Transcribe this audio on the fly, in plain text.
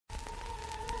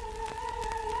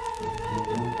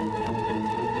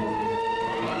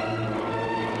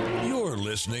You're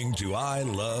listening to I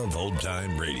Love Old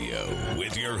Time Radio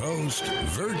with your host,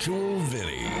 Virtual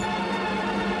Vinny.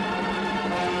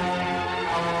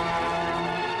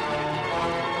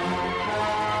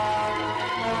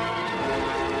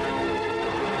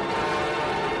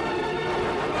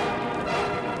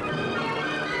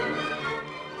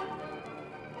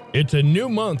 It's a new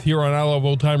month here on I Love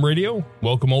Old Time Radio.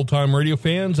 Welcome, Old Time Radio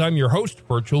fans. I'm your host,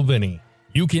 Virtual Vinny.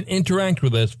 You can interact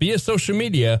with us via social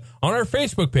media on our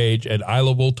Facebook page at I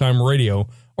Love Old Time Radio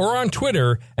or on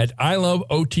Twitter at I Love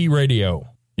OT Radio.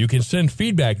 You can send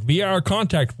feedback via our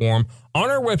contact form on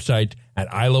our website at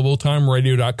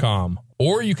iloveoldtimeradio.com,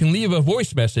 or you can leave a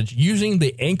voice message using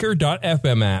the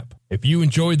Anchor.fm app. If you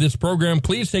enjoyed this program,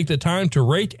 please take the time to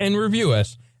rate and review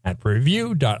us at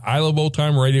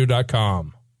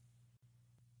review.iloveoldtimeradio.com.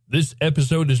 This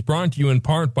episode is brought to you in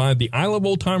part by the I Love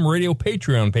Old Time Radio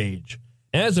Patreon page.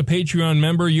 As a Patreon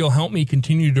member, you'll help me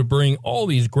continue to bring all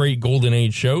these great Golden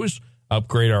Age shows,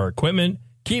 upgrade our equipment,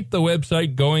 keep the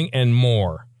website going, and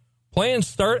more. Plans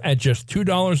start at just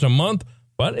 $2 a month,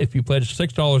 but if you pledge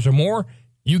 $6 or more,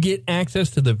 you get access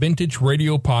to the Vintage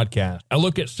Radio Podcast, a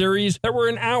look at series that were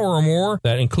an hour or more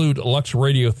that include Lux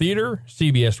Radio Theater,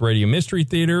 CBS Radio Mystery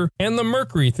Theater, and the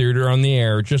Mercury Theater on the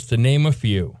Air, just to name a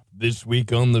few. This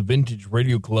week on the Vintage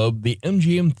Radio Club, the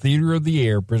MGM Theater of the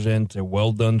Air presents a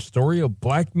well-done story of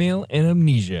blackmail and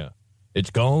amnesia.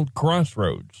 It's called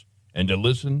Crossroads. And to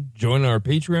listen, join our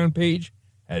Patreon page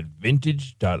at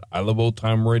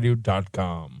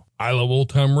vintage.iloveoldtimeradio.com. I Love Old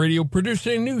Time Radio produces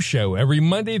a new show every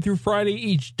Monday through Friday,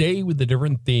 each day with a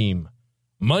different theme.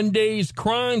 Monday's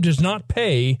Crime Does Not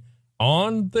Pay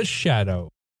on The Shadow.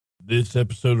 This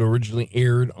episode originally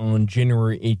aired on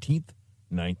January 18th,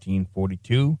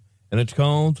 1942. And it's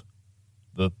called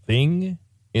The Thing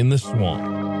in the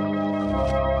Swamp.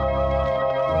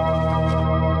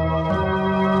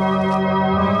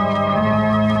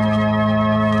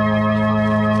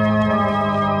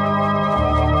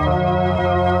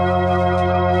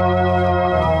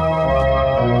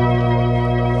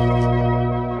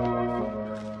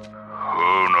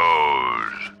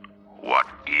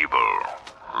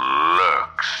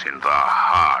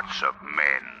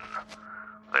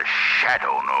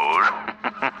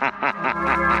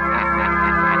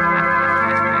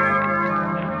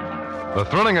 The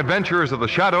thrilling adventures of the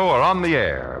Shadow are on the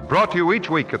air, brought to you each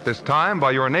week at this time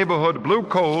by your neighborhood blue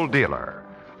coal dealer.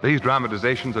 These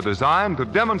dramatizations are designed to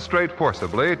demonstrate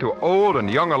forcibly to old and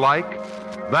young alike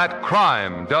that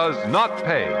crime does not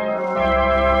pay.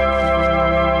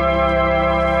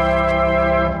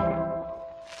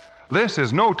 This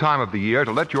is no time of the year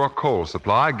to let your coal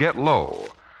supply get low.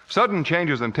 Sudden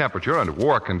changes in temperature and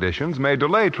war conditions may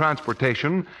delay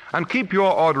transportation and keep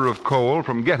your order of coal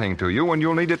from getting to you when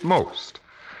you'll need it most.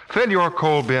 Fill your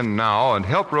coal bin now and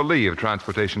help relieve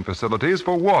transportation facilities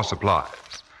for war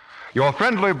supplies. Your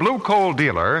friendly blue coal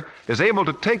dealer is able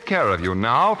to take care of you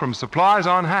now from supplies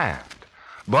on hand.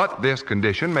 But this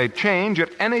condition may change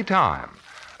at any time,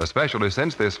 especially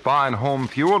since this fine home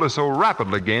fuel is so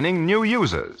rapidly gaining new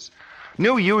users.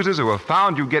 New users who have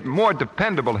found you get more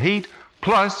dependable heat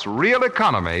plus real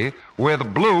economy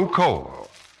with blue coal.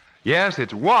 Yes,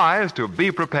 it's wise to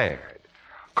be prepared.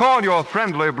 Call your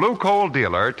friendly blue coal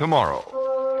dealer tomorrow.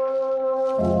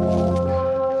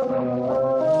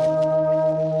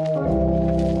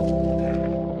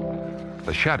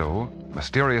 The Shadow,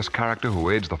 mysterious character who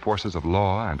aids the forces of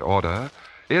law and order,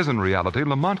 is in reality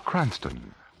Lamont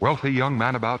Cranston, wealthy young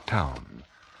man about town.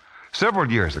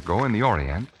 Several years ago in the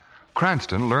Orient,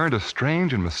 Cranston learned a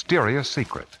strange and mysterious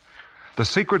secret. The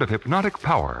secret of hypnotic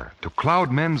power to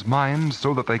cloud men's minds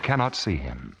so that they cannot see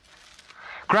him.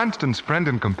 Cranston's friend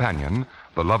and companion,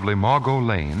 the lovely Margot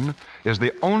Lane, is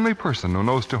the only person who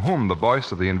knows to whom the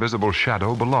voice of the invisible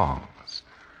Shadow belongs.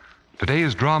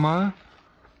 Today's drama,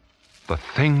 The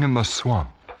Thing in the Swamp.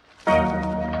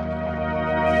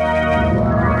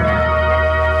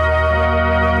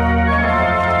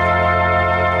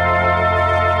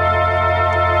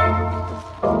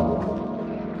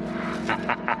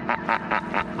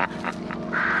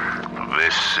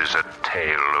 This is a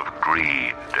tale of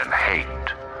greed and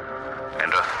hate,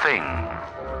 and a thing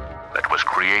that was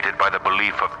created by the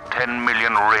belief of 10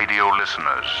 million radio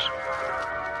listeners.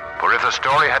 For if the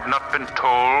story had not been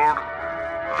told,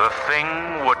 the thing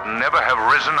would never have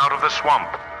risen out of the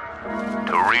swamp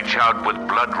to reach out with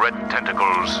blood-red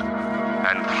tentacles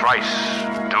and thrice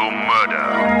do murder.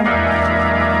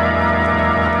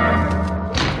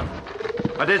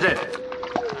 What is it?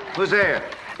 Who's there?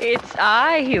 It's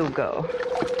I, Hugo.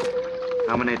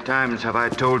 How many times have I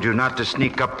told you not to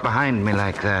sneak up behind me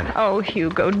like that? Oh,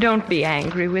 Hugo, don't be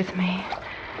angry with me.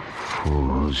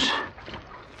 Fools.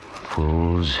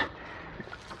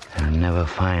 I'll never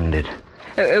find it.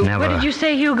 Never. What did you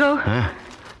say, Hugo? Huh?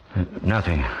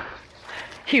 Nothing.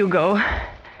 Hugo.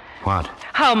 What?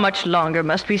 How much longer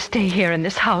must we stay here in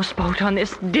this houseboat on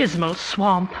this dismal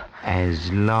swamp? As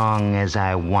long as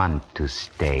I want to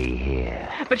stay here.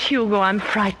 But, Hugo, I'm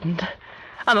frightened.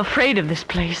 I'm afraid of this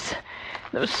place.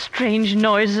 Those strange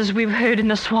noises we've heard in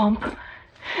the swamp.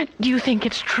 Do you think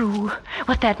it's true,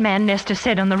 what that man Nestor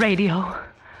said on the radio?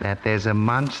 That there's a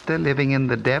monster living in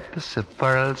the depths of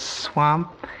Pearl Swamp?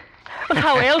 Well,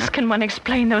 how else can one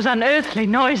explain those unearthly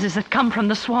noises that come from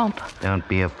the swamp? Don't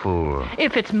be a fool.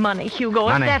 If it's money, Hugo,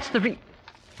 Money. if that's the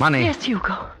Money? Yes,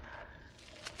 Hugo.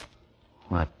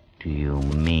 What do you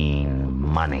mean,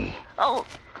 money? Oh.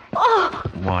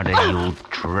 What are you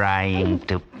trying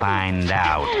to find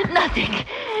out?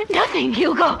 Nothing,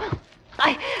 Hugo.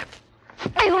 I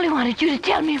only wanted you to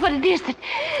tell me what it is that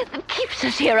keeps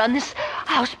us here on this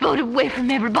houseboat away from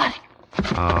everybody.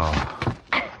 Oh.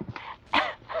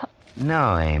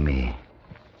 No, Amy.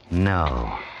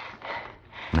 No.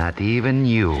 Not even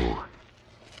you.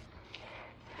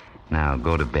 Now,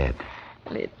 go to bed.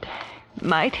 It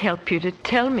might help you to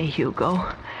tell me, Hugo.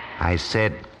 I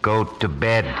said go to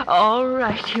bed. All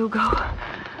right, Hugo.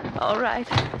 All right.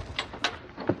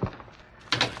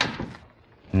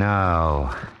 No,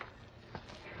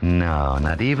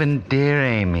 not even dear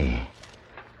Amy.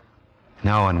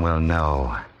 No one will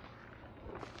know.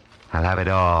 I'll have it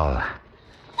all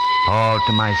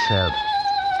to myself.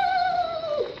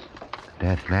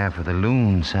 That laugh of the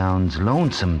loon sounds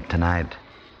lonesome tonight.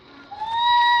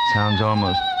 Sounds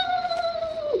almost...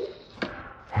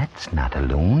 That's not a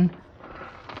loon.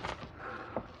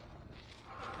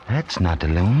 That's not a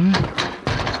loon.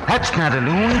 That's not a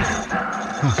loon.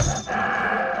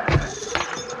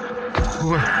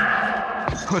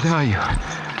 What are you?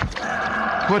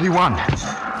 What do you want?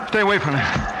 Stay away from me.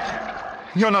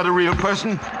 You're not a real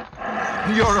person.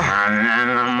 You're an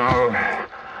animal.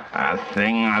 A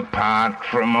thing apart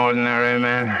from ordinary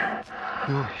men.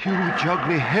 Your huge,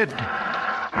 ugly head.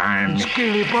 I'm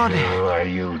scaly body. Sure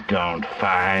you don't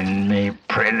find me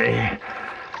pretty.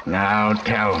 Now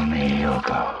tell me,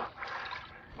 Hugo.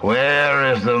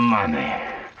 Where is the money?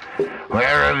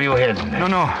 Where have you hidden it?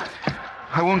 No.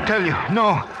 I won't tell you.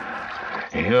 No.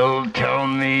 You'll tell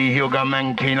me, Hugo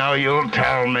Menchino. You'll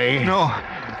tell me. No.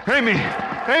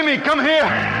 Amy, come here.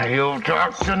 You've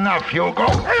talked enough, Hugo.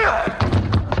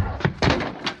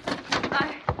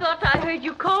 I thought I heard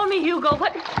you call me, Hugo.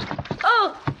 What?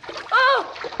 Oh!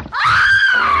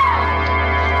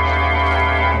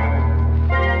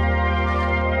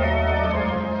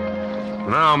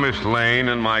 Now, Miss Lane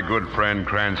and my good friend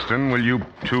Cranston, will you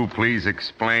two please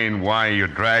explain why you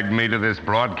dragged me to this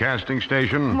broadcasting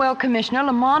station? Well, Commissioner,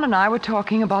 Lamont and I were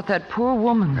talking about that poor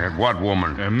woman. What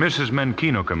woman? Mrs.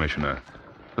 Menchino, Commissioner.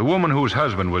 The woman whose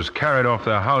husband was carried off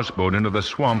their houseboat into the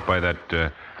swamp by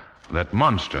that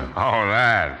monster. Oh,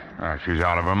 that. She's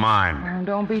out of her mind. Oh,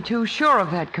 don't be too sure of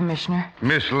that, Commissioner.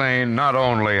 Miss Lane, not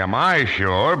only am I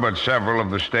sure, but several of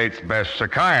the state's best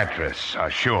psychiatrists are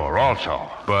sure also.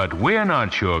 But we're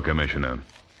not sure, Commissioner.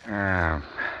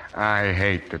 I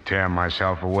hate to tear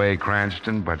myself away,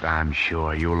 Cranston, but I'm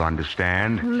sure you'll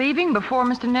understand. Leaving before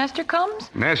Mr. Nestor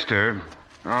comes? Nestor?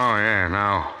 Oh, yeah,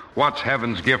 now, what's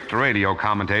Heaven's Gift to radio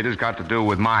commentators got to do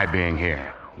with my being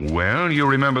here? Well, you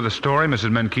remember the story Mrs.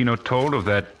 Menchino told of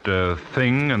that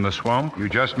thing in the swamp? You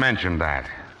just mentioned that.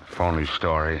 Phony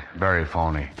story. Very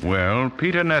phony. Well,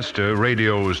 Peter Nestor,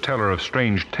 radio's teller of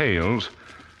strange tales,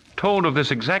 told of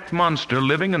this exact monster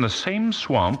living in the same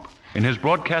swamp in his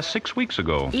broadcast 6 weeks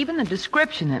ago. Even the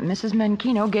description that Mrs.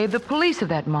 Menchino gave the police of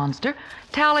that monster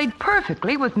tallied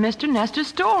perfectly with Mr. Nestor's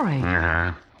story.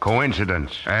 Uh-huh.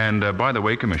 Coincidence. And, by the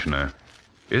way, Commissioner,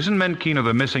 isn't Menchino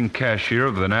the missing cashier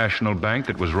of the National Bank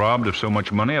that was robbed of so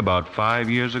much money about 5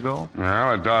 years ago?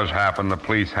 Well, it does happen the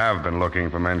police have been looking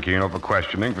for Menchino for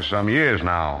questioning for some years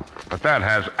now. But that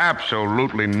has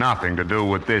absolutely nothing to do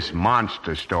with this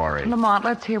monster story. Lamont,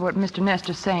 let's hear what Mr.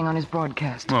 Nestor's saying on his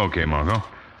broadcast. Okay, Margot.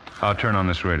 I'll turn on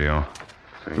this radio.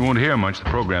 You won't hear much. The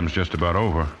program's just about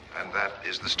over. And that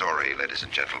is the story, ladies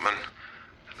and gentlemen.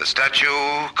 The statue,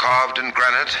 carved in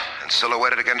granite and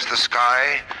silhouetted against the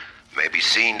sky, may be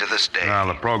seen to this day. Well,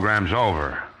 the program's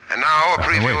over. And now, a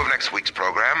preview wait. of next week's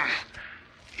program.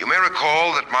 You may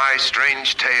recall that my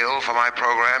strange tale for my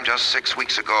program just 6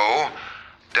 weeks ago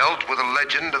dealt with the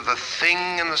legend of the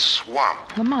thing in the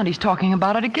swamp. Lamont, he's talking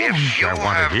about it again. If you I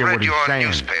want to have hear read what he's your saying.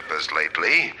 newspapers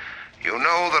lately, You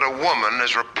know that a woman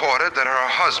has reported that her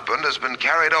husband has been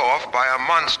carried off by a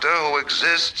monster who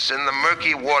exists in the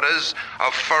murky waters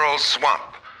of Furl Swamp.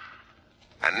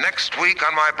 And next week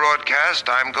on my broadcast,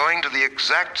 I'm going to the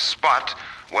exact spot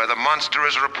where the monster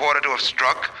is reported to have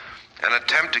struck and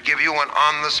attempt to give you an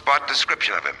on-the-spot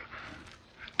description of him.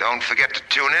 Don't forget to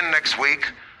tune in next week.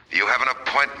 You have an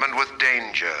appointment with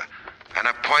danger. An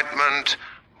appointment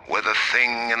with a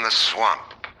thing in the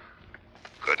swamp.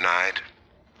 Good night.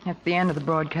 At the end of the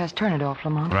broadcast, turn it off,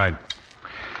 Lamont. Right.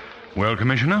 Well,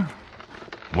 Commissioner,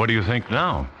 what do you think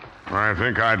now? I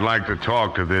think I'd like to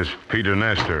talk to this Peter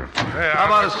Nestor. How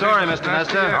about a story, Mr.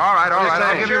 Nestor? All right.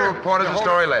 I'll give you Sure. a report of the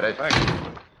story later.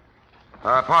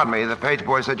 Pardon me. The page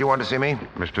boy said you wanted to see me?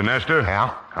 Mr. Nestor?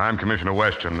 Yeah? I'm Commissioner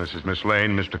Weston. This is Miss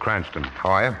Lane, Mr. Cranston. How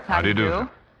are you? How do you do?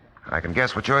 I can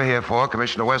guess what you're here for,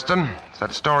 Commissioner Weston. It's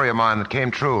that story of mine that came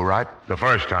true, right? The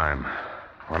first time.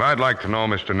 What I'd like to know,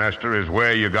 Mr. Nestor, is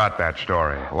where you got that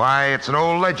story. Why, it's an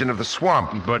old legend of the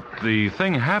swamp. But the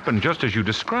thing happened just as you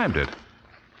described it.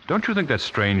 Don't you think that's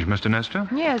strange, Mr. Nestor?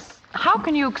 Yes. How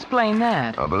can you explain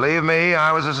that? Oh, believe me,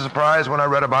 I was as surprised when I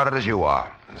read about it as you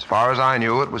are. As far as I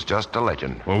knew, it was just a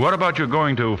legend. Well, what about you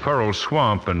going to Furl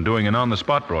Swamp and doing an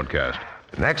on-the-spot broadcast?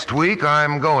 Next week,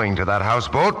 I'm going to that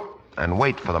houseboat and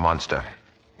wait for the monster.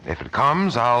 If it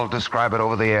comes, I'll describe it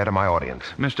over the air to my audience.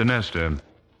 Mr. Nestor,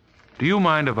 do you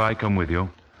mind if I come with you?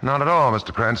 Not at all,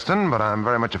 Mr. Cranston, but I'm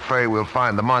very much afraid we'll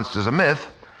find the monster's a myth.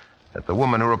 That the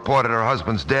woman who reported her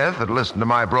husband's death had listened to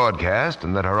my broadcast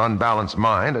and that her unbalanced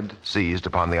mind had seized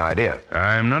upon the idea.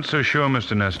 I'm not so sure,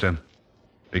 Mr. Nestor,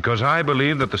 because I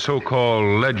believe that the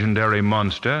so-called legendary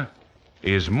monster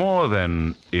is more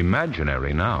than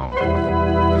imaginary now.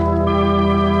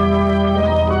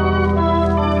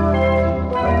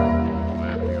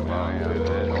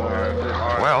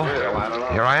 Well,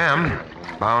 here I am,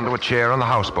 bound to a chair on the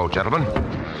houseboat, gentlemen.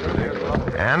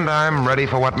 And I'm ready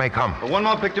for what may come. One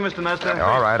more picture, Mr. Nestor.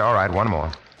 All right, one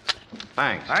more.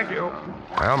 Thanks. Thank you.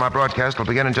 Well, my broadcast will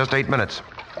begin in just 8 minutes.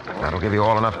 That'll give you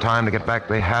all enough time to get back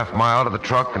the half mile to the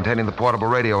truck containing the portable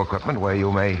radio equipment where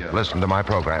you may listen to my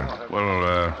program.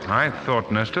 Well, I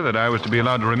thought, Nestor, that I was to be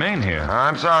allowed to remain here.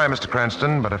 I'm sorry, Mr.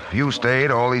 Cranston, but if you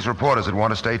stayed, all these reporters would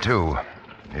want to stay too.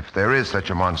 If there is such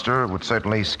a monster, it would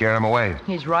certainly scare him away.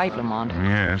 He's right, Lamont.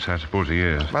 Yes, I suppose he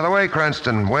is. By the way,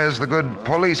 Cranston, where's the good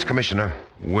police commissioner?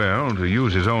 Well, to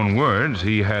use his own words,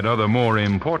 he had other more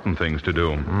important things to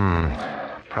do.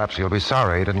 Perhaps he'll be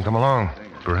sorry he didn't come along.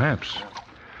 Perhaps.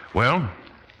 Well,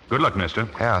 good luck, Nestor.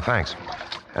 Yeah, thanks.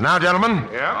 And now, gentlemen,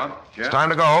 Yeah? it's time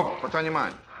to go. What's on your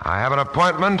mind? I have an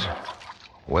appointment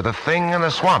with a thing in the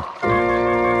swamp.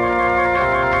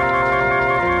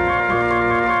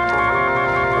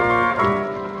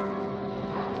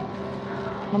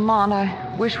 Lamont,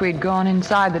 I wish we'd gone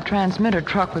inside the transmitter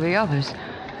truck with the others.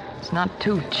 It's not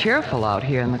too cheerful out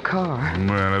here in the car.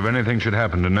 Well, if anything should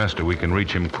happen to Nestor, we can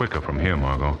reach him quicker from here,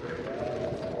 Margot.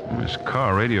 This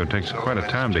car radio takes quite a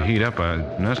time to heat up.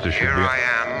 Nestor should Here be... I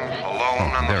am,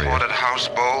 alone on there the he is. haunted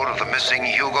houseboat of the missing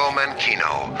Hugo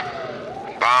Mancino,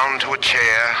 bound to a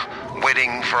chair,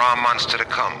 waiting for our monster to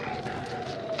come.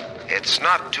 It's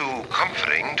not too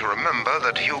comforting to remember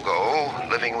that Hugo,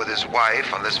 living with his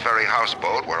wife on this very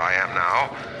houseboat where I am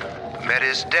now, met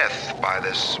his death by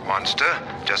this monster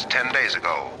just 10 days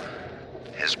ago.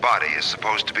 His body is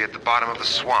supposed to be at the bottom of the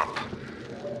swamp.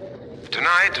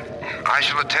 Tonight, I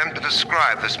shall attempt to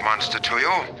describe this monster to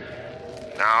you.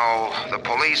 Now, the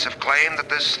police have claimed that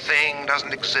this thing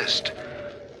doesn't exist.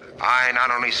 I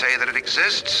not only say that it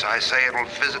exists, I say it will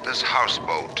visit this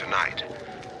houseboat tonight.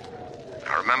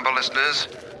 Now remember, listeners,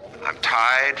 I'm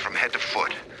tied from head to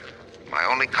foot. My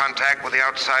only contact with the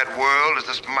outside world is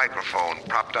this microphone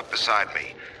propped up beside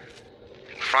me.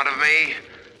 In front of me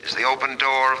is the open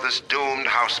door of this doomed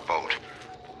houseboat,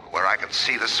 where I can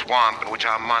see the swamp in which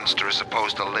our monster is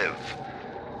supposed to live.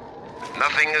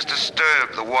 Nothing has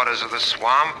disturbed the waters of the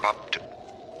swamp up to...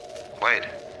 Wait,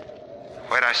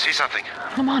 I see something.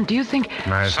 Lamont, do you think...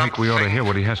 I think we ought to hear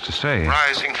what he has to say.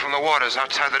 Rising from the waters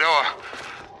outside the door.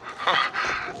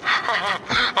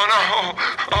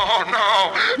 Oh,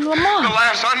 no. Lamont, The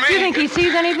laugh's on me. do you think he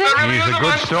sees anything? He's a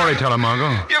good storyteller,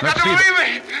 Margot. You've Let's got to see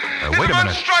believe me. Wait a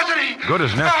minute. Good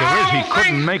as Nestor is, he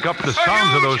couldn't make up the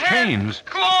sounds of those chains.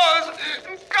 Claws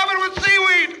covered with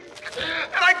seaweed.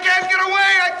 And I can't get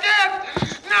away. I can't.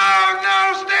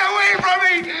 No, stay away from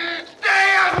me. Stay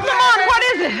away. Lamont, what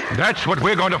is it? That's what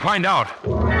we're going to find out.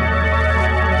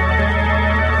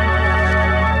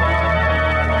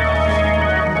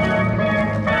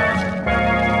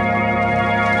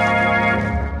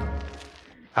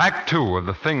 Act 2 of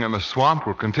The Thing in the Swamp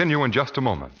will continue in just a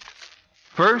moment.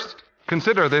 First,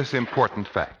 consider this important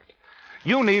fact.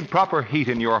 You need proper heat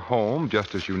in your home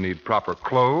just as you need proper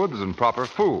clothes and proper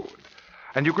food.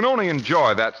 And you can only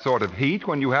enjoy that sort of heat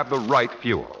when you have the right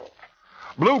fuel.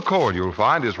 Blue coal, you'll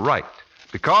find, is right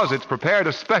because it's prepared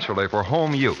especially for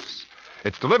home use.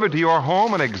 It's delivered to your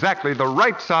home in exactly the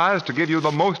right size to give you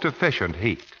the most efficient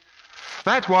heat.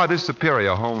 That's why this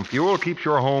superior home fuel keeps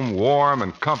your home warm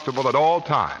and comfortable at all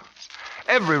times.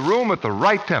 Every room at the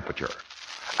right temperature.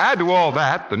 Add to all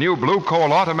that the new Blue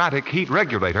Coal automatic heat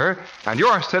regulator, and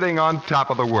you're sitting on top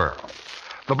of the world.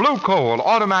 The Blue Coal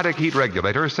automatic heat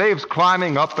regulator saves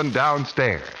climbing up and down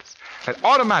stairs. It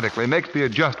automatically makes the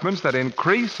adjustments that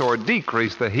increase or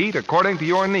decrease the heat according to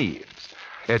your needs.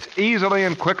 It's easily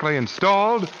and quickly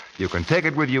installed. You can take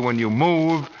it with you when you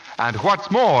move. And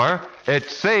what's more, it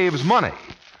saves money.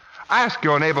 Ask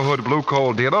your neighborhood Blue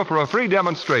Coal dealer for a free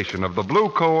demonstration of the Blue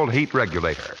Coal heat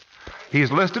regulator.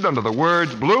 He's listed under the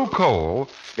words Blue Coal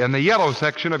in the yellow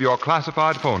section of your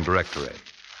classified phone directory.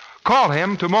 Call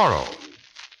him tomorrow.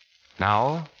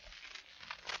 Now,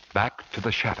 back to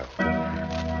the shadow.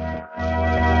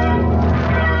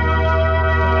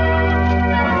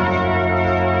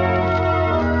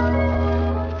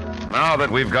 Now that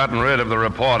we've gotten rid of the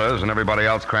reporters and everybody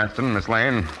else, Cranston, Miss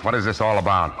Lane, what is this all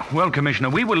about? Well, Commissioner,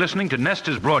 we were listening to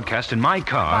Nestor's broadcast in my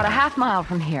car. About a half mile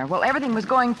from here. Well, everything was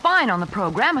going fine on the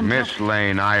program until... Miss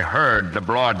Lane, I heard the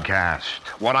broadcast.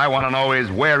 What I want to know is,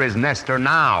 where is Nestor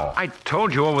now? I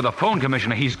told you over the phone,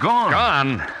 Commissioner. He's gone.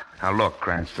 Gone? Now, look,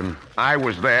 Cranston, I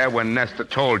was there when Nestor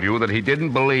told you that he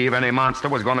didn't believe any monster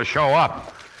was going to show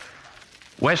up.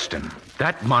 Weston,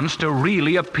 that monster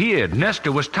really appeared.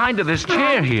 Nestor was tied to this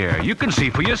chair here. You can see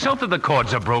for yourself that the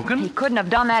cords are broken. He couldn't have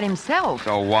done that himself.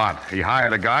 So what? He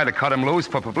hired a guy to cut him loose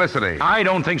for publicity. I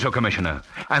don't think so, Commissioner.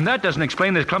 And that doesn't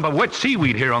explain this clump of wet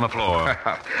seaweed here on the floor.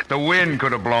 The wind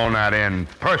could have blown that in.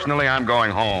 Personally, I'm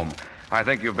going home. I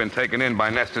think you've been taken in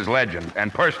by Nestor's legend.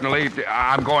 And personally,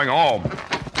 I'm going home.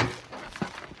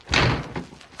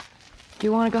 Do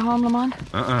you want to go home, Lamont?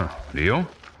 Do you?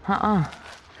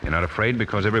 You're not afraid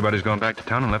because everybody's gone back to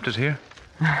town and left us here?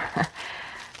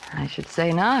 I should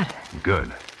say not.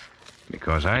 Good.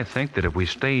 Because I think that if we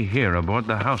stay here aboard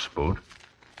the houseboat,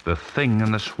 the thing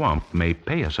in the swamp may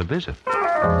pay us a visit.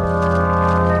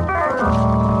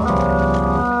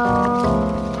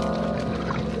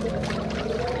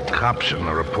 Cops and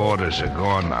the reporters are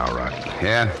gone now, Rocky.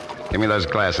 Yeah? Give me those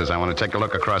glasses. I want to take a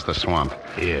look across the swamp.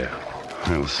 Here.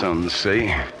 Well, something to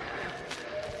see.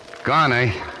 Gone,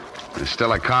 eh? There's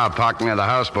still a car parked near the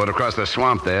houseboat across the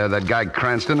swamp there. That guy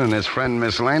Cranston and his friend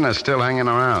Miss Lane are still hanging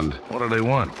around. What do they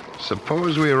want?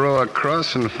 Suppose we row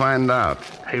across and find out.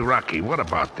 Hey, Rocky, what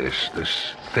about this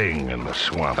thing in the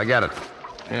swamp? Forget it.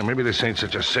 Yeah, maybe this ain't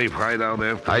such a safe hideout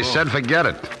after all. I said forget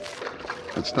it.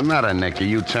 What's the matter, Nick? Are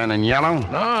you turning yellow?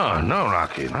 No,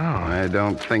 Rocky, no. I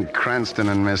don't think Cranston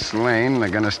and Miss Lane are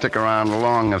going to stick around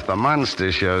long if the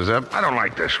monster shows up. I don't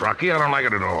like this, Rocky. I don't like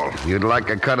it at all. You'd like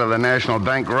a cut of the National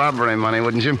Bank robbery money,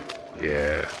 wouldn't you?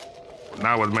 Yeah.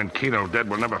 Now with Menchino dead,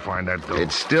 we'll never find that dough.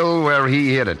 It's still where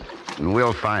he hid it, and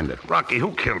we'll find it. Rocky,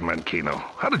 who killed Menchino?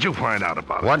 How did you find out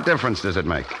about it? What difference does it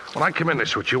make? When I came in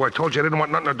this with you, I told you I didn't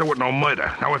want nothing to do with no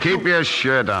murder. Now if Keep your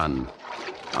shirt on.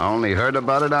 I only heard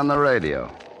about it on the radio.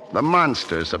 The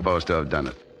monster's supposed to have done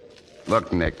it.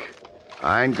 Look, Nick,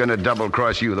 I ain't gonna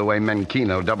double-cross you the way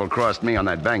Menchino double-crossed me on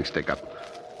that bank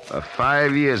stick-up. For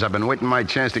 5 years, I've been waiting my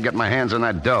chance to get my hands on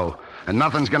that dough, and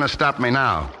nothing's gonna stop me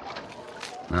now.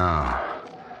 No,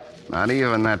 not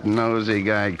even that nosy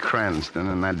guy Cranston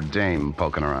and that dame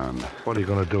poking around. What are you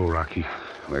gonna do, Rocky?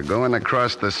 We're going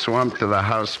across the swamp to the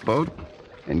houseboat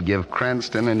and give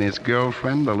Cranston and his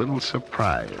girlfriend a little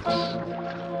surprise.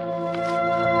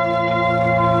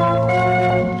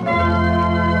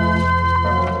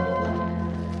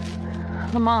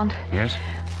 Lamont. Yes?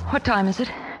 What time is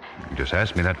it? You just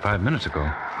asked me that 5 minutes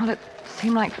ago. Well, it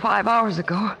seemed like 5 hours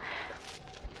ago.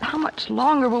 How much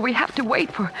longer will we have to wait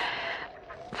for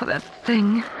that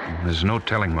thing? There's no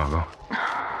telling, Margot.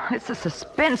 It's the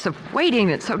suspense of waiting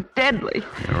that's so deadly.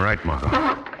 You're right, Margot.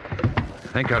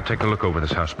 I think I'll take a look over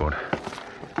this houseboat.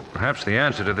 Perhaps the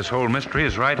answer to this whole mystery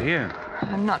is right here.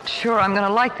 I'm not sure I'm going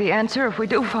to like the answer if we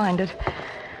do find it.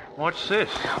 What's this?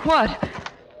 What?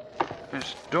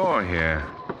 This door here.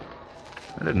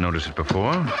 I didn't notice it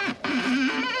before.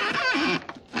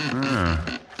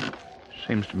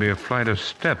 Seems to be a flight of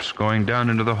steps going down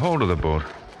into the hold of the boat.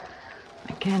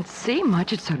 I can't see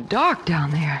much. It's so dark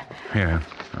down there. Here,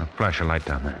 I'll flash a light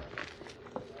down there.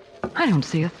 I don't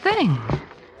see a thing.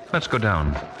 Let's go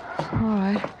down. All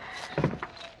right.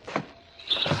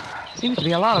 Seems to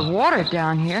be a lot of water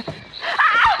down here.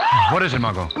 What is it,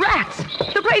 Margot? Rats!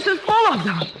 The place is full of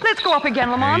them. Let's go up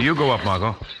again, Lamont. You go up,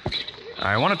 Margot.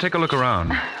 I want to take a look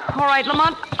around. All right,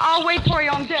 Lamont. I'll wait for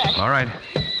you on deck. All right.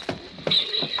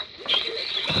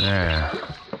 There.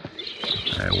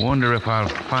 I wonder if I'll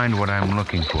find what I'm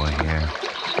looking for here.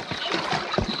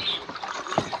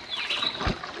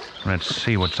 Let's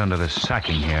see what's under this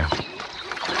sacking here.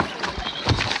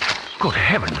 Good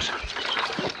heavens.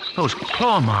 Those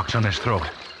claw marks on his throat.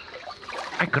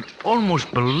 I could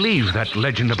almost believe that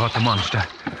legend about the monster.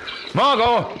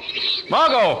 Margot!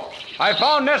 Margot! I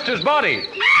found Nestor's body.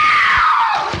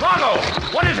 Margot!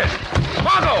 What is it?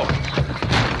 Margot!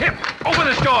 Here, open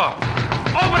this door.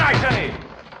 Open, I say!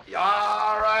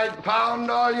 All right,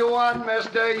 pound all you want,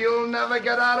 mister. You'll never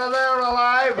get out of there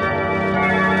alive.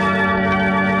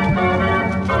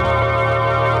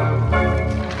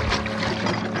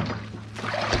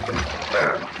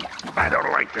 I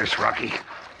don't like this, Rocky.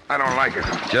 I don't like it.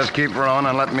 Just keep rowing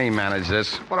and let me manage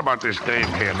this. What about this dame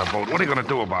here in the boat? What are you going to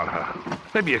do about her?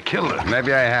 Maybe you killed her.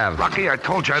 Maybe I have. Rocky, I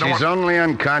told you I don't She's only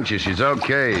unconscious. She's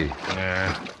okay.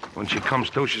 Yeah. When she comes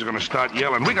to, she's going to start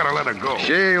yelling. We got to let her go.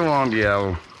 She won't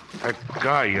yell. That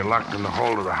guy you locked in the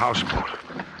hold of the houseboat.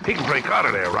 He can break out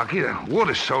of there, Rocky. The wood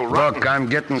is so rotten. Look, I'm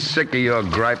getting sick of your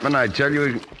griping. I tell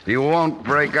you, he won't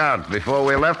break out. Before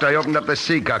we left, I opened up the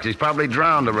seacock. He's probably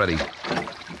drowned already.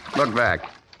 Look back.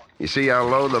 You see how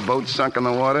low the boat's sunk in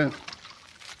the water?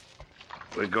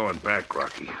 We're going back,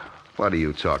 Rocky. What are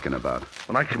you talking about?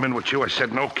 When I came in with you, I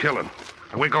said no killing.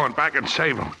 And we're going back and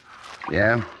save him.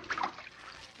 Yeah?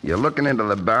 You're looking into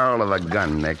the barrel of a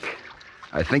gun, Nick.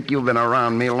 I think you've been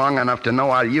around me long enough to know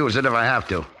I'll use it if I have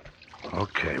to.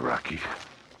 Okay, Rocky.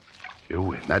 You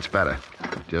win. That's better.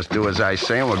 Just do as I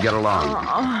say and we'll get along.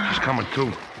 She's coming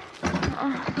too.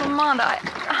 Lamont,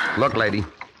 Look, lady.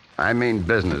 I mean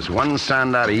business. One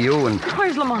sound out of you and...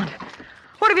 Where's Lamont?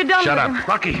 What have you done Shut to up.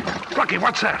 him? Rocky,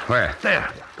 what's that? Where?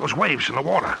 There. Those waves in the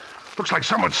water. Looks like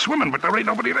someone's swimming, but there ain't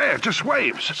nobody there. Just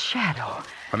waves. Shadow.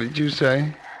 What did you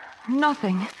say?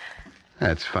 Nothing.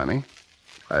 That's funny.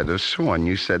 I'd have sworn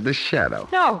you said the Shadow.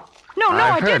 No, I've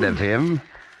I heard didn't. of him.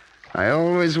 I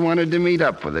always wanted to meet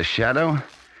up with the Shadow.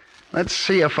 Let's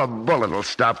see if a bullet will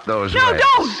stop those No, waves.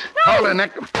 don't! No! Hold it,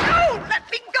 Nick. No, let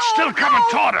me go! Still coming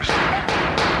toward us.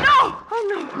 No!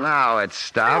 Oh, no. Now it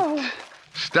stopped. No.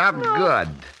 Stopped good.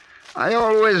 I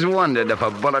always wondered if a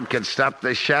bullet could stop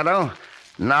the Shadow.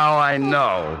 Now I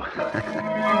know.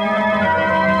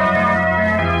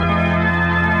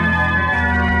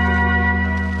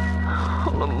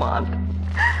 Oh, Lamont.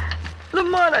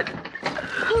 Lamont,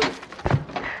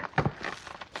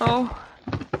 Oh,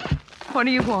 what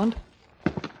do you want?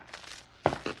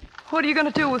 What are you going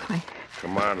to do with me?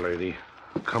 Come on, lady.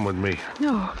 Come with me.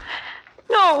 No.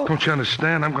 Don't you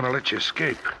understand? I'm going to let you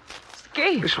escape.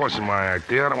 Escape? This wasn't my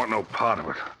idea. I don't want no part of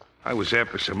it. I was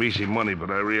after some easy money, but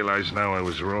I realize now I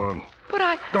was wrong. But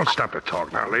I... Don't stop to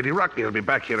talk now, lady. Rocky will be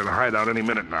back here in the hideout any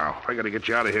minute now. If I got to get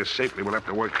you out of here safely, we'll have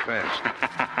to work fast.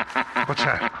 What's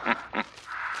that?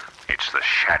 It's the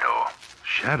Shadow.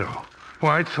 Shadow?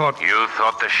 Well, I thought... You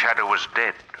thought the Shadow was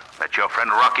dead. That your friend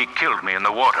Rocky killed me in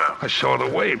the water. I saw the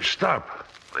waves stop.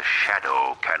 The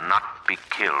Shadow cannot be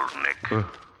killed, Nick.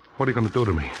 What are you going to do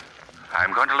to me?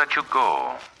 I'm going to let you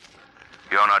go.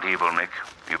 You're not evil, Nick.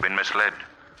 You've been misled.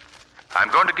 I'm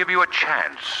going to give you a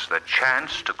chance. The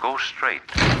chance to go straight.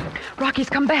 Rocky's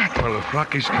come back. Well, if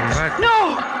Rocky's come back...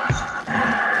 No!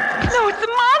 No, it's the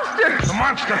monster! The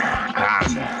monster!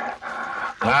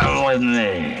 Come with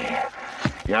me.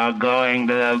 You're going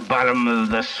to the bottom of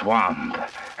the swamp,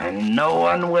 and no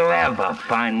one will ever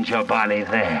find your body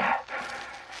there.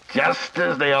 Just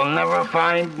as they'll never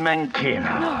find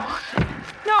Menkino.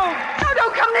 No,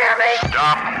 don't come near me!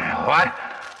 Stop. What?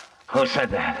 Who said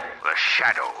that? The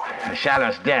Shadow. The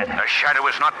Shadow's dead. The Shadow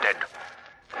is not dead.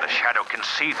 The Shadow can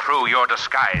see through your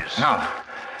disguise.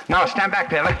 No, stand back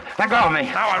there. Let go of me.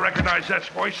 Now I recognize that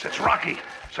voice. It's Rocky.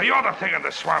 So you're the thing in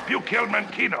the swamp. You killed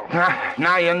Menkino.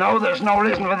 Now you know there's no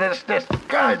reason for this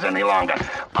disguise any longer.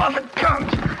 Off it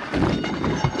comes.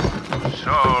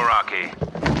 So, Rocky,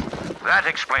 that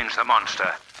explains the monster.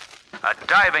 A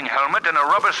diving helmet and a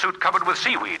rubber suit covered with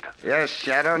seaweed. Yes,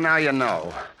 Shadow, now you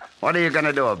know. What are you going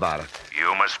to do about it?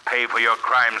 You must pay for your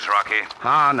crimes, Rocky.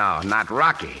 Oh, no, not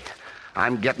Rocky.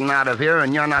 I'm getting out of here,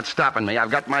 and you're not stopping me.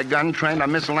 I've got my gun trained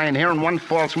on Miss Lane here, and one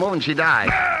false move, and she died.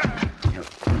 You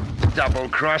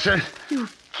double-crosser. You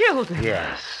killed her.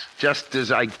 Yes, just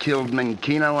as I killed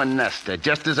Menkino and Nestor.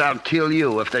 Just as I'll kill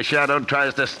you if the Shadow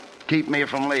tries to keep me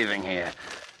from leaving here.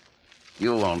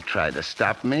 You won't try to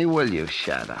stop me, will you,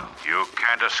 Shadow? You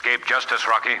can't escape justice,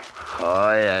 Rocky.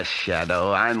 Oh, yes,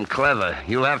 Shadow. I'm clever.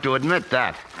 You'll have to admit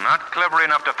that. Not clever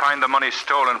enough to find the money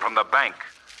stolen from the bank.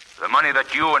 The money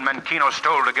that you and Menkino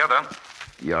stole together.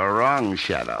 You're wrong,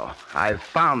 Shadow. I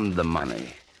found the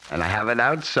money, and I have it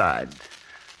outside.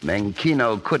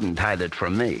 Menchino couldn't hide it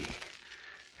from me.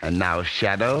 And now,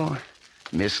 Shadow,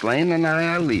 Miss Lane and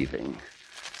I are leaving.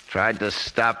 Tried to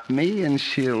stop me, and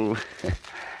she'll...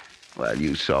 Well,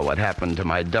 you saw what happened to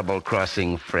my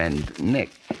double-crossing friend, Nick.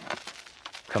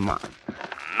 Come on.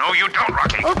 No, you don't,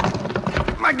 Rocky.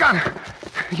 Oh, my gun!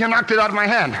 You knocked it out of my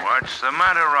hand. What's the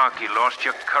matter, Rocky? Lost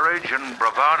your courage and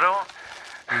bravado?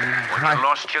 You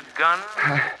lost your gun?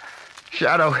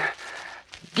 Shadow,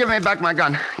 give me back my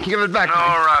gun. Give it back. No,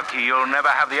 Rocky, you'll never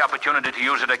have the opportunity to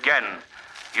use it again.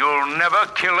 You'll never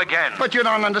kill again. But you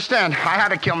don't understand. I had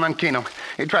to kill Menchino.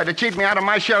 He tried to cheat me out of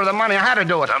my share of the money. I had to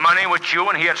do it. The money which you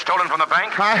and he had stolen from the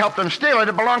bank? I helped him steal it.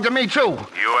 It belonged to me, too.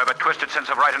 You have a twisted sense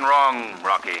of right and wrong,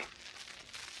 Rocky.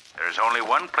 There's only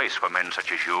one place for men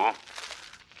such as you.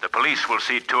 The police will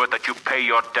see to it that you pay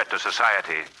your debt to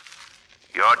society.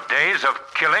 Your days of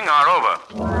killing are over.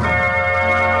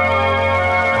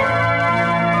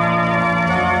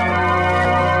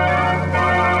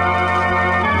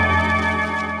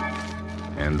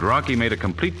 And Rocky made a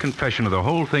complete confession of the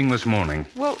whole thing this morning.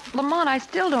 Well, Lamont, I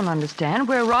still don't understand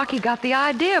where Rocky got the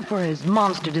idea for his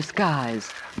monster disguise.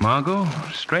 Margot,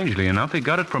 strangely enough, he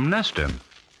got it from Nestor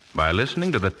by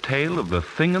listening to the tale of the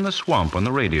thing in the swamp on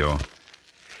the radio.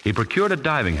 He procured a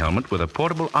diving helmet with a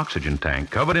portable oxygen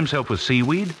tank, covered himself with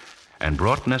seaweed, and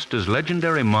brought Nestor's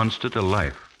legendary monster to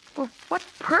life. Well, what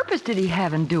purpose did he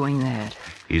have in doing that?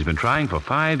 He's been trying for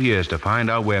 5 years to find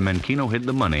out where Menchino hid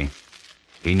the money.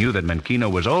 He knew that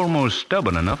Menchino was almost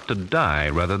stubborn enough to die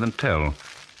rather than tell,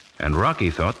 and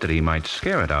Rocky thought that he might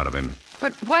scare it out of him.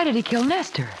 But why did he kill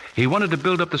Nestor? He wanted to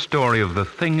build up the story of the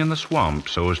thing in the swamp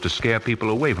so as to scare people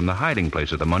away from the hiding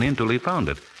place of the money until he found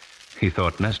it. He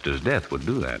thought Nestor's death would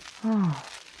do that. Oh,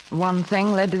 one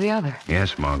thing led to the other.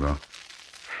 Yes, Margot.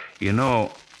 You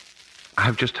know,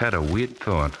 I've just had a weird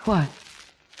thought. What?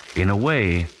 In a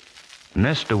way,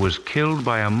 Nestor was killed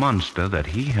by a monster that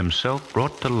he himself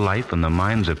brought to life in the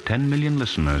minds of 10 million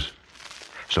listeners.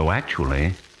 So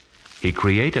actually, he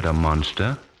created a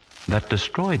monster that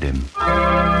destroyed him.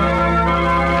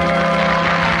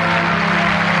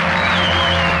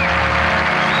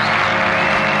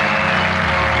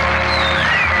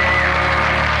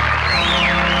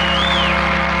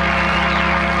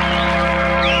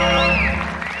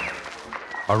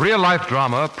 A real-life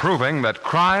drama proving that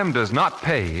crime does not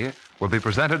pay will be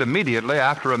presented immediately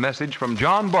after a message from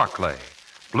John Barclay,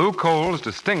 Blue Coal's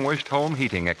distinguished home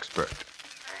heating expert.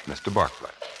 Mr.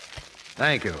 Barclay.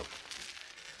 Thank you.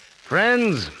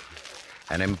 Friends,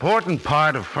 an important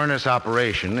part of furnace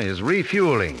operation is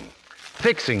refueling,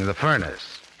 fixing the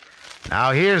furnace.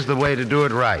 Now, here's the way to do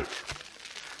it right.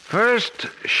 First,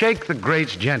 shake the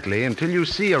grates gently until you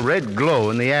see a red glow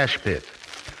in the ash pit.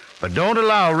 But don't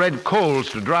allow red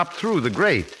coals to drop through the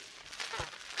grate.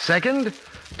 Second,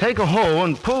 take a hoe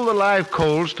and pull the live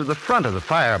coals to the front of the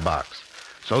firebox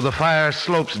so the fire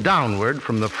slopes downward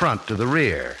from the front to the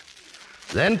rear.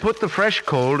 Then put the fresh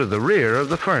coal to the rear of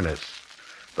the furnace.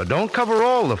 But don't cover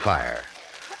all the fire.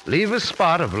 Leave a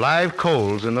spot of live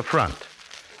coals in the front.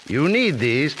 You need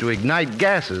these to ignite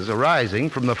gases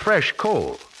arising from the fresh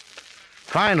coal.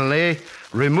 Finally,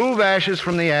 remove ashes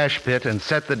from the ash pit and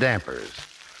set the dampers.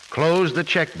 Close the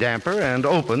check damper and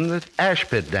open the ash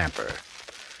pit damper.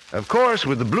 Of course,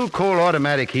 with the Blue Coal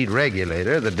automatic heat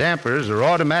regulator, the dampers are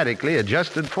automatically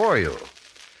adjusted for you.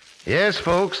 Yes,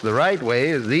 folks, the right way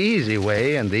is the easy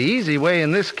way, and the easy way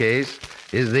in this case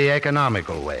is the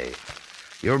economical way.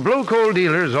 Your Blue Coal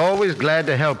dealer is always glad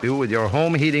to help you with your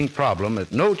home heating problem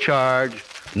at no charge,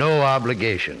 no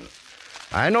obligation.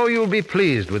 I know you'll be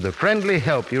pleased with the friendly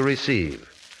help you receive.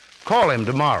 Call him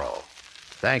tomorrow.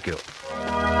 Thank you.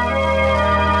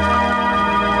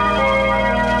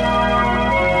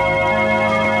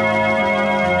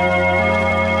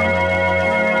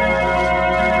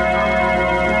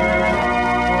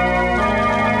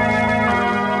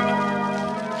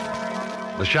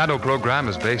 The Shadow program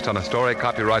is based on a story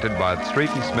copyrighted by Street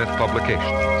and Smith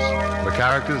Publications. The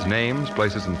characters, names,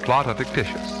 places, and plot are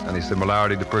fictitious. Any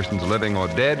similarity to persons living or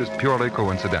dead is purely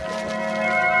coincidental.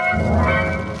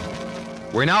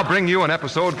 We now bring you an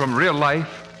episode from real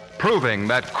life proving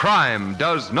that crime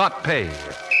does not pay.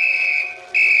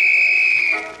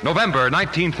 November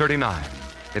 1939.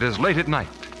 It is late at night.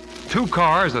 Two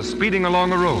cars are speeding along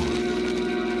the road.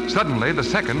 Suddenly, the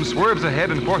second swerves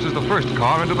ahead and forces the first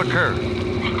car into the curb.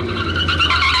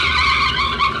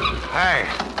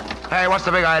 Hey, what's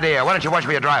the big idea? Why don't you watch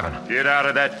where you're driving? Get out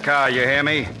of that car, you hear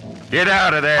me? Get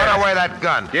out of there. Put away that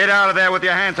gun. Get out of there with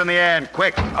your hands in the air and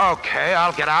quick. Okay,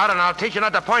 I'll get out and I'll teach you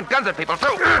not to point guns at people,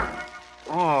 too.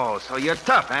 Oh, so you're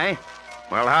tough, eh?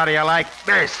 Well, how do you like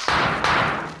this?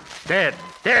 Dead.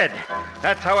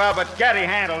 That's how Albert Gatty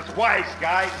handles wise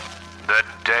guys. The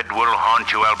dead will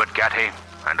haunt you, Albert Gatty,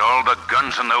 and all the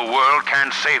guns in the world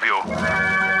can't save you.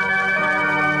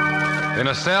 In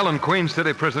a cell in Queen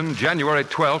City Prison, January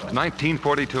 12th,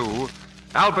 1942,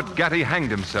 Albert Gatty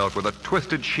hanged himself with a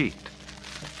twisted sheet.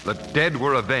 The dead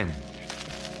were avenged.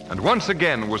 And once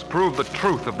again was proved the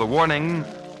truth of the warning,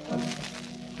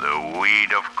 the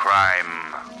weed of crime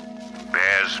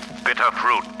bears bitter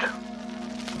fruit.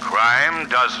 Crime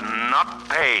does not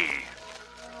pay.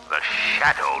 The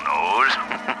Shadow knows.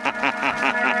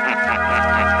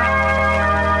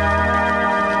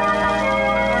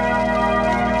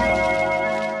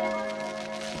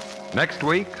 Next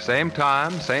week, same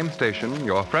time, same station,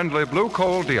 your friendly blue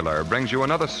coal dealer brings you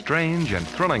another strange and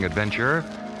thrilling adventure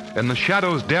in the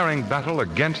Shadow's daring battle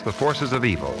against the forces of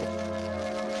evil.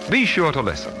 Be sure to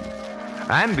listen,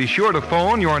 and be sure to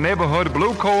phone your neighborhood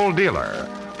blue coal dealer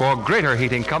for greater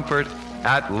heating comfort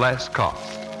at less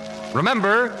cost.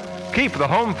 Remember, keep the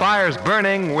home fires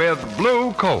burning with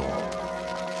blue coal.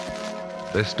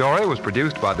 This story was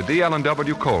produced by the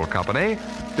DL&W Coal Company,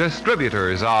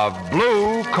 distributors of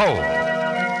blue coal.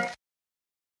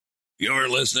 You're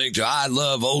listening to I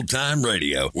Love Old Time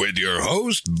Radio with your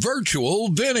host, Virtual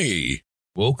Vinny.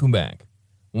 Welcome back.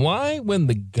 Why, when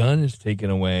the gun is taken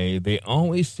away, they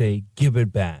always say, give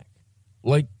it back?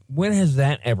 Like, when has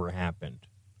that ever happened?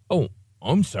 Oh,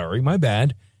 I'm sorry, my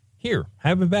bad. Here,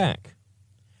 have it back.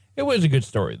 It was a good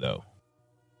story, though.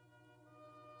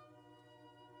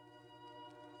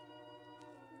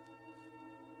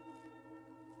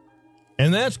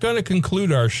 And that's going to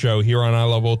conclude our show here on I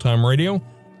Love Old Time Radio.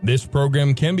 This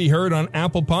program can be heard on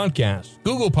Apple Podcasts,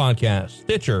 Google Podcasts,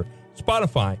 Stitcher,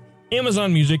 Spotify,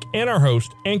 Amazon Music, and our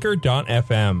host,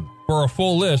 Anchor.fm. For a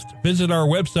full list, visit our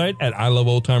website at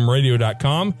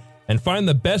iloveoldtimeradio.com and find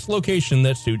the best location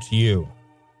that suits you.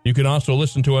 You can also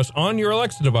listen to us on your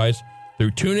Alexa device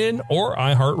through TuneIn or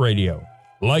iHeartRadio.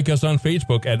 Like us on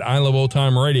Facebook at I Love Old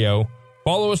Time Radio.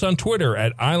 Follow us on Twitter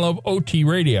at I Love OT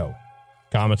Radio.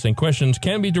 Comments and questions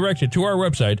can be directed to our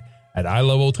website at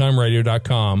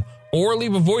iloveoldtimeradio.com or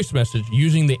leave a voice message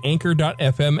using the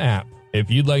Anchor.fm app. If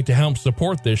you'd like to help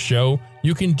support this show,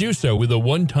 you can do so with a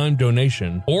one-time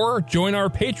donation or join our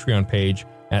Patreon page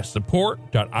at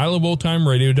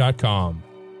support.iloveoldtimeradio.com.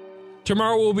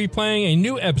 Tomorrow we'll be playing a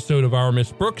new episode of Our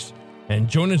Miss Brooks, and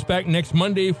join us back next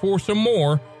Monday for some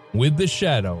more with The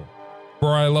Shadow. For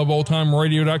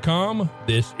iloveoldtimeradio.com,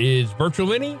 this is Virtual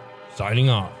Vinny, signing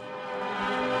off.